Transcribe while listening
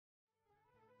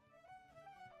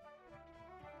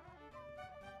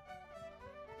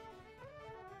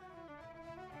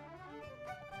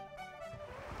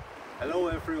Hello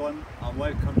everyone and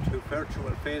welcome to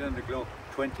Virtual Fade in the Gluck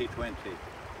 2020.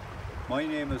 My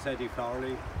name is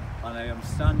Farrelly and I am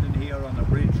standing here on a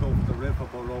bridge over the River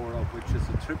Barora, which is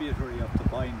a tributary of the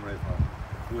Boyne River,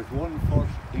 with 1 foot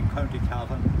in County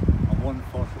Cavan and 1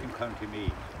 foot in County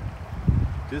Meath.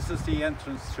 This is the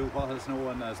entrance to what is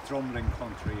known as Drumlin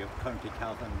country of County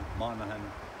Cavan, Monaghan,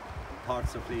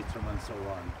 parts of Leitrim and so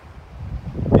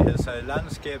on. It is a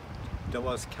landscape that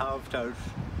was carved out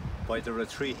by the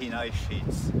retreating ice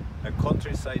sheets, a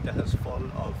countryside that is full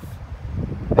of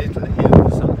little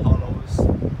hills and hollows,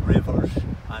 rivers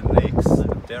and lakes.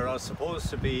 There are supposed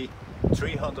to be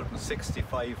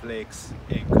 365 lakes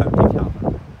in County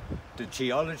Cavan. The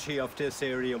geology of this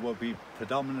area will be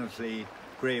predominantly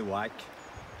grey whack.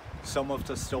 Some of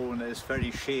the stone is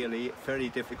very shaly, very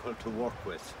difficult to work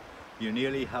with. You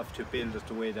nearly have to build it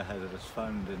the way that it is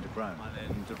found in the ground.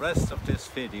 And in the rest of this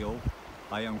video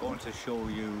I am going to show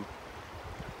you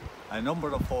a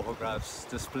number of photographs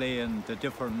displaying the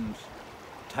different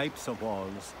types of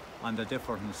walls and the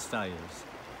different styles.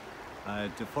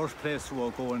 The first place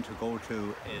we're going to go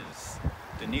to is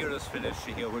the nearest village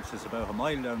to here, which is about a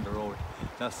mile down the road.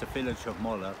 That's the village of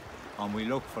Mulla, and we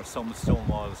look for some stone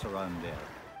walls around there.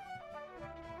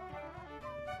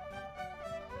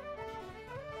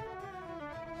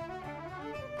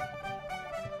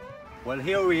 Well,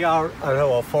 here we are at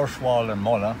our first wall in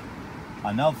Mulla,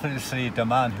 and obviously the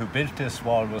man who built this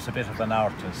wall was a bit of an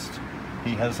artist.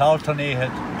 He has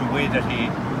alternated the way that he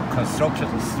constructed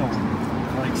the stone.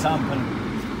 For example,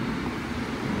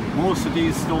 most of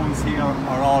these stones here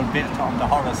are all built on the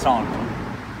horizontal,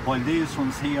 while these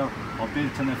ones here are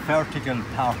built in a vertical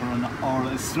pattern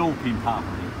or a sloping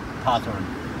pattern.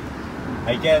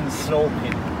 Again,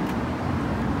 sloping.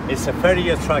 It's a very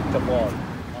attractive wall.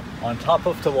 On top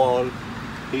of the wall,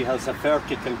 he has a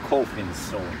vertical coping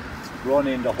stone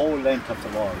running the whole length of the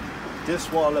wall.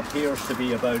 This wall appears to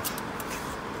be about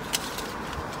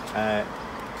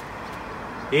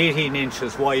 18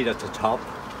 inches wide at the top,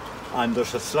 and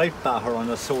there's a slight batter on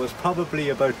it, so it's probably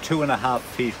about 2.5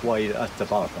 feet wide at the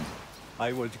bottom.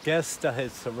 I would guess that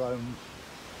it's around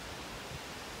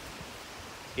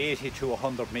 80 to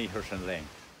 100 metres in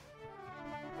length.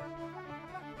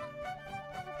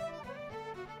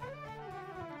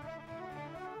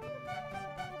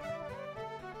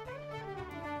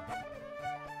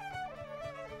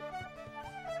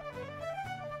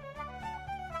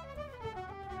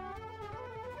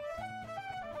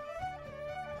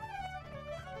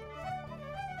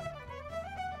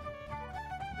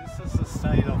 This is a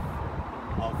style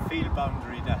of field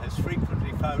boundary that is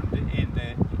frequently found in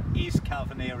the East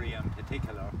Cavan area in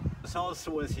particular. There's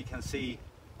also, as you can see,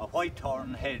 a white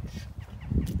thorn hedge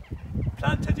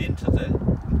planted into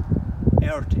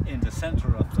the earth in the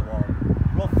centre of the wall,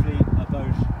 roughly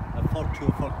about 1 foot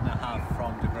to 1.5 foot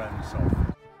from the ground surface.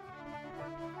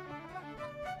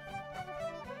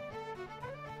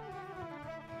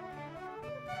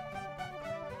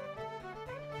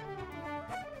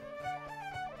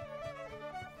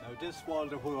 This wall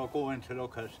that we are going to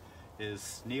look at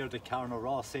is near the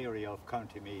Carnaross area of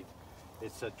County Meath.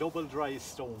 It's a double dry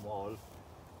stone wall.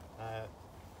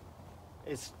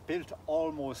 It's built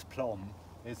almost plumb.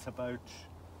 It's about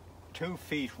 2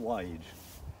 feet wide.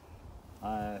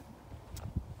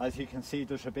 As you can see,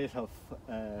 there's a bit of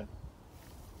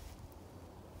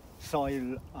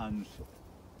soil and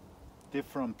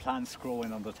different plants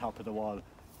growing on the top of the wall.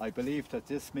 I believe that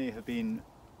this may have been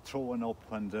thrown up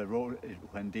when the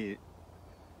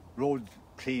road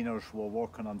cleaners were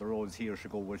working on the roads years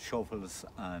ago with shovels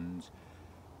and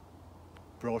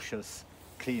brushes,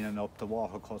 cleaning up the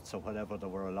water cuts or whatever that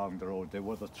were along the road. They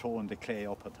would have thrown the clay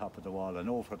up on top of the wall, and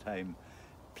over time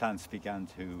plants began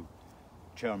to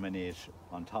germinate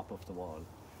on top of the wall.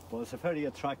 But it's a very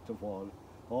attractive wall.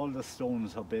 All the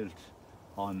stones are built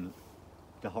on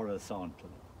the horizontal,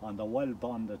 and they're well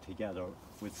bonded together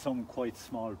with some quite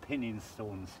small pinning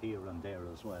stones here and there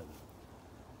as well.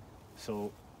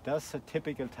 So that's a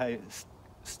typical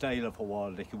style of a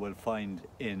wall that you will find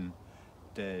in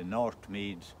the North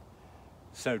Meath,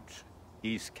 South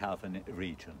East Cavan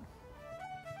region.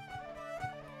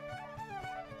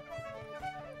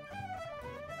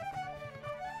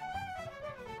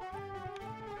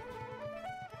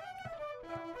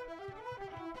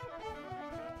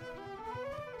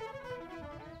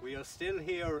 We are still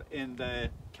here in the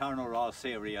Carnaross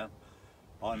area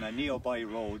on a nearby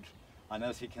road, and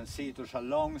as you can see, there's a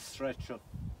long stretch of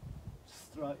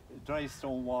dry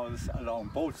stone walls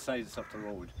along both sides of the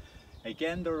road.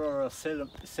 Again, there are a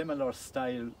similar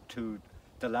style to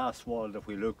the last wall that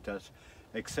we looked at,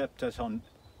 except that on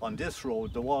this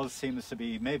road the wall seems to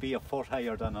be maybe a foot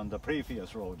higher than on the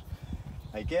previous road.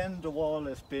 Again, the wall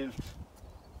is built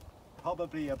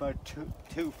probably about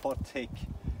two foot thick.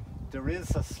 There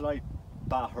is a slight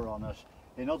batter on it.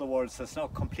 In other words, it's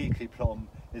not completely plumb.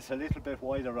 It's a little bit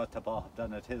wider at the bottom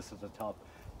than it is at the top.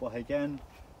 But again,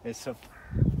 it's a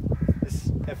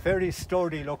very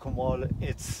sturdy looking wall.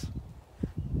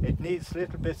 It needs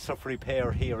little bits of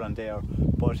repair here and there,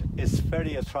 but it's a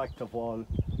very attractive wall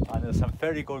and it's in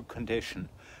very good condition.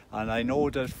 And I know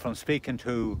that from speaking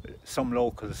to some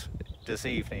locals this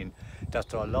evening that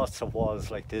there are lots of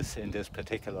walls like this in this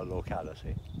particular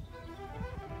locality.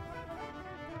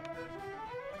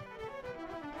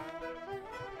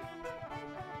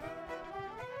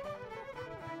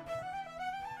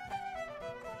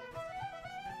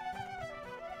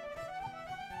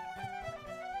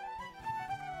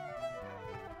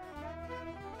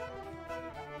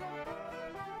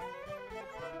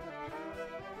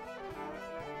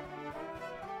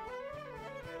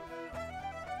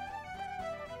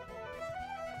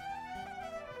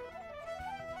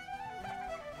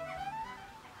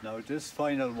 Now this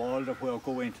final wall that we're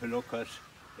going to look at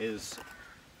is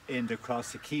in the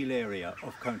Crossakeel area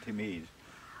of County Meath.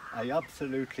 I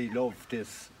absolutely love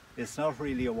this. It's not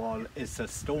really a wall, it's a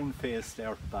stone-faced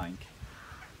earth bank.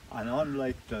 And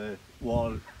unlike the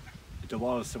walls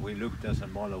that we looked at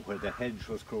in Mulla where the hedge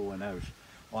was growing out,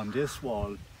 on this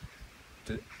wall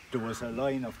there was a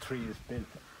line of trees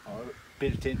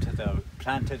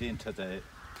planted into the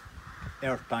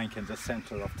earth bank in the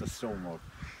centre of the stonework.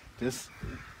 This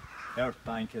earth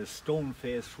bank is stone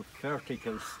faced with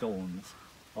vertical stones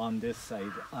on this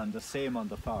side and the same on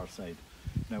the far side.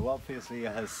 Now obviously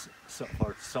it has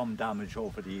suffered some damage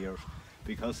over the years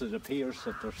because it appears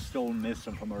that there's stone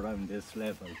missing from around this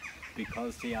level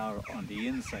because they are on the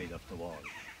inside of the wall.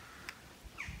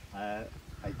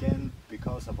 Again,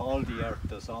 because of all the earth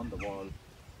that's on the wall,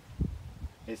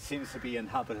 it seems to be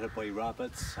inhabited by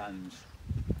rabbits and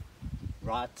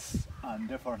rats and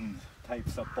different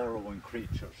types of burrowing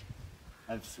creatures.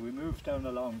 As we move down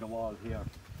along the wall here,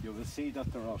 you will see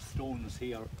that there are stones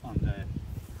here on the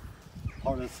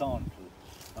horizontal,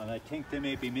 and I think they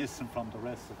may be missing from the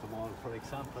rest of the wall. For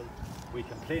example, we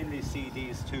can plainly see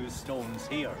these two stones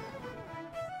here.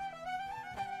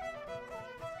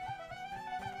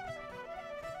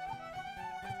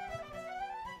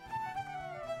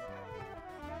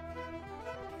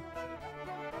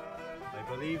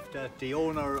 I believe that the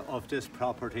owner of this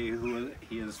property,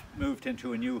 he has moved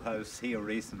into a new house here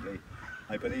recently,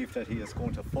 I believe that he is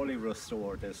going to fully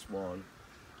restore this wall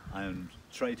and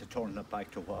try to turn it back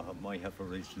to what it might have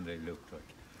originally looked like.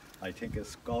 I think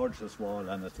it's a gorgeous wall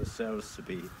and it deserves to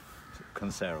be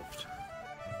conserved.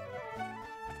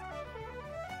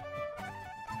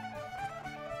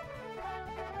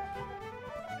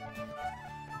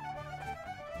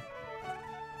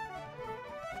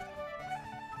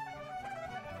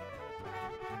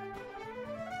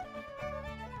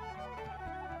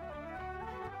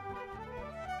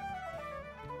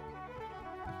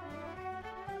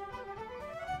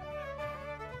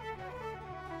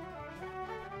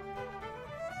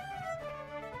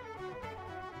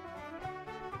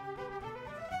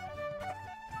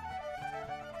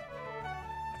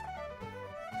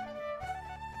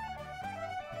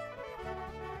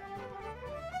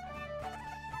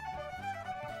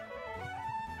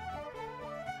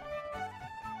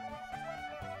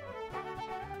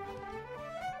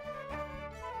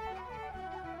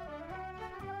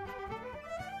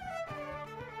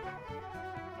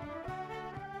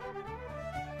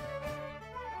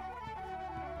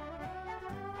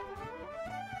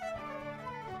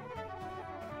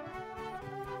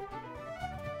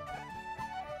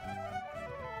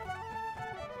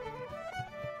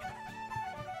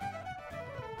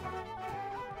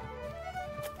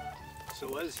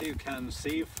 So as you can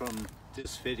see from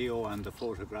this video and the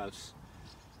photographs,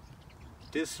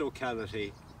 this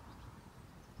locality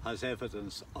has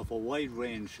evidence of a wide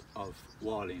range of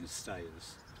walling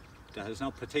styles that is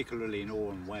not particularly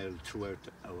known well throughout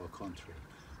our country.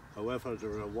 However,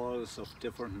 there are walls of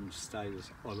different styles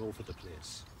all over the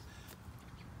place.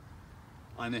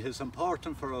 And it is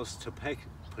important for us to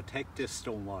protect this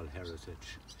stone wall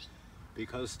heritage,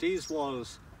 because these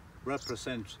walls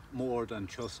represent more than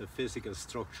just a physical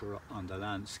structure on the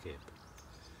landscape.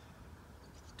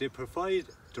 They provide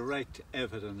direct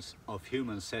evidence of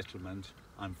human settlement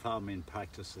and farming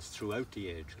practices throughout the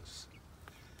ages.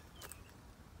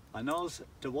 And also,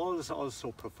 the walls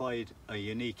also provide a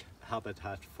unique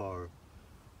habitat for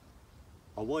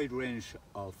a wide range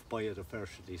of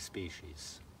biodiversity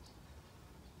species.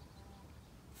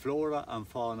 Flora and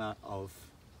fauna of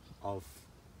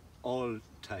all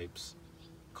types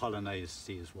colonize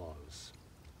these walls.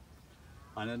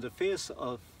 And in the face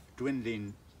of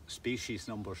dwindling species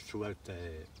numbers throughout the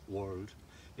world,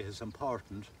 it is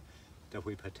important that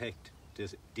we protect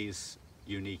these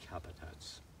unique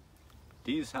habitats.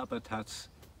 These habitats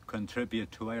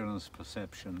contribute to Ireland's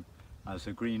perception as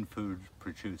a green food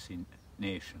producing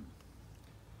nation.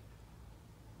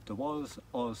 The walls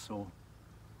also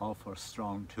offer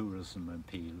strong tourism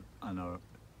appeal and are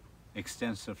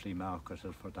extensively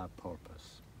marketed for that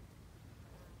purpose.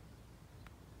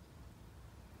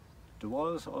 The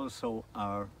walls also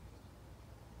are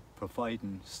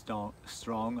providing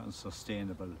strong and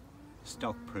sustainable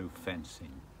stock-proof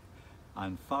fencing,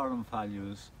 and farm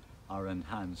values are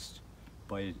enhanced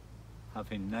by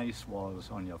having nice walls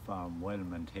on your farm, well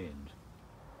maintained.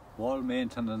 Wall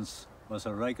maintenance was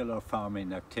a regular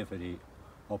farming activity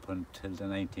up until the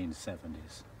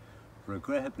 1970s.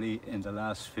 Regrettably, in the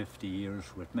last 50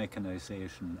 years, with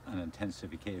mechanisation and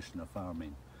intensification of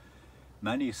farming,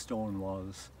 many stone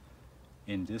walls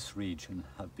in this region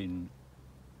have been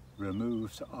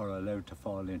removed or allowed to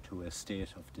fall into a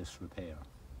state of disrepair.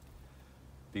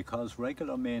 Because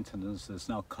regular maintenance is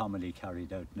not commonly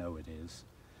carried out nowadays,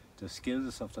 the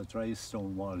skills of the dry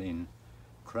stone walling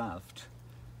craft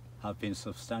have been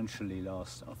substantially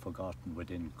lost or forgotten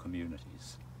within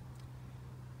communities.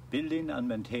 Building and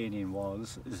maintaining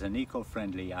walls is an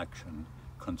eco-friendly action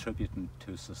contributing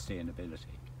to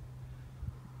sustainability.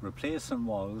 Replacing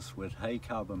walls with high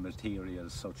carbon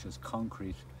materials such as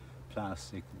concrete,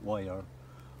 plastic, wire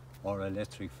or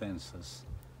electric fences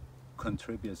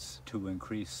contributes to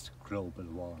increased global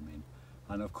warming,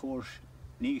 and of course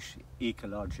niche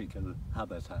ecological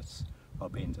habitats are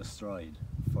being destroyed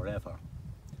forever.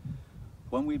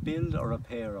 When we build or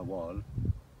repair a wall,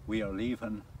 we are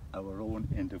leaving our own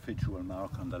individual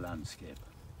mark on the landscape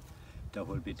that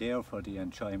will be there for the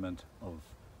enjoyment of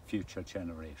future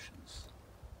generations.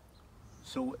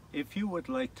 So if you would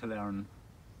like to learn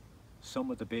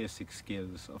some of the basic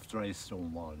skills of dry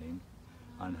stone walling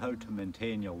and how to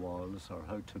maintain your walls, or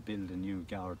how to build a new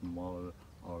garden wall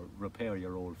or repair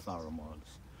your old farm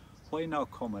walls, why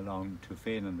not come along to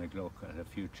Farrelly at a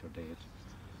future date,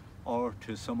 or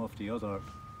to some of the other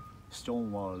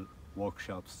stone wall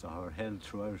workshops that are held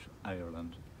throughout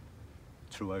Ireland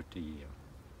throughout the year.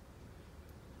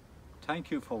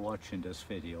 Thank you for watching this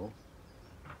video,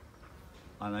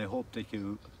 and I hope that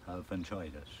you have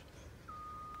enjoyed it.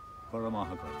 Para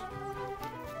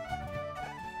mahagat.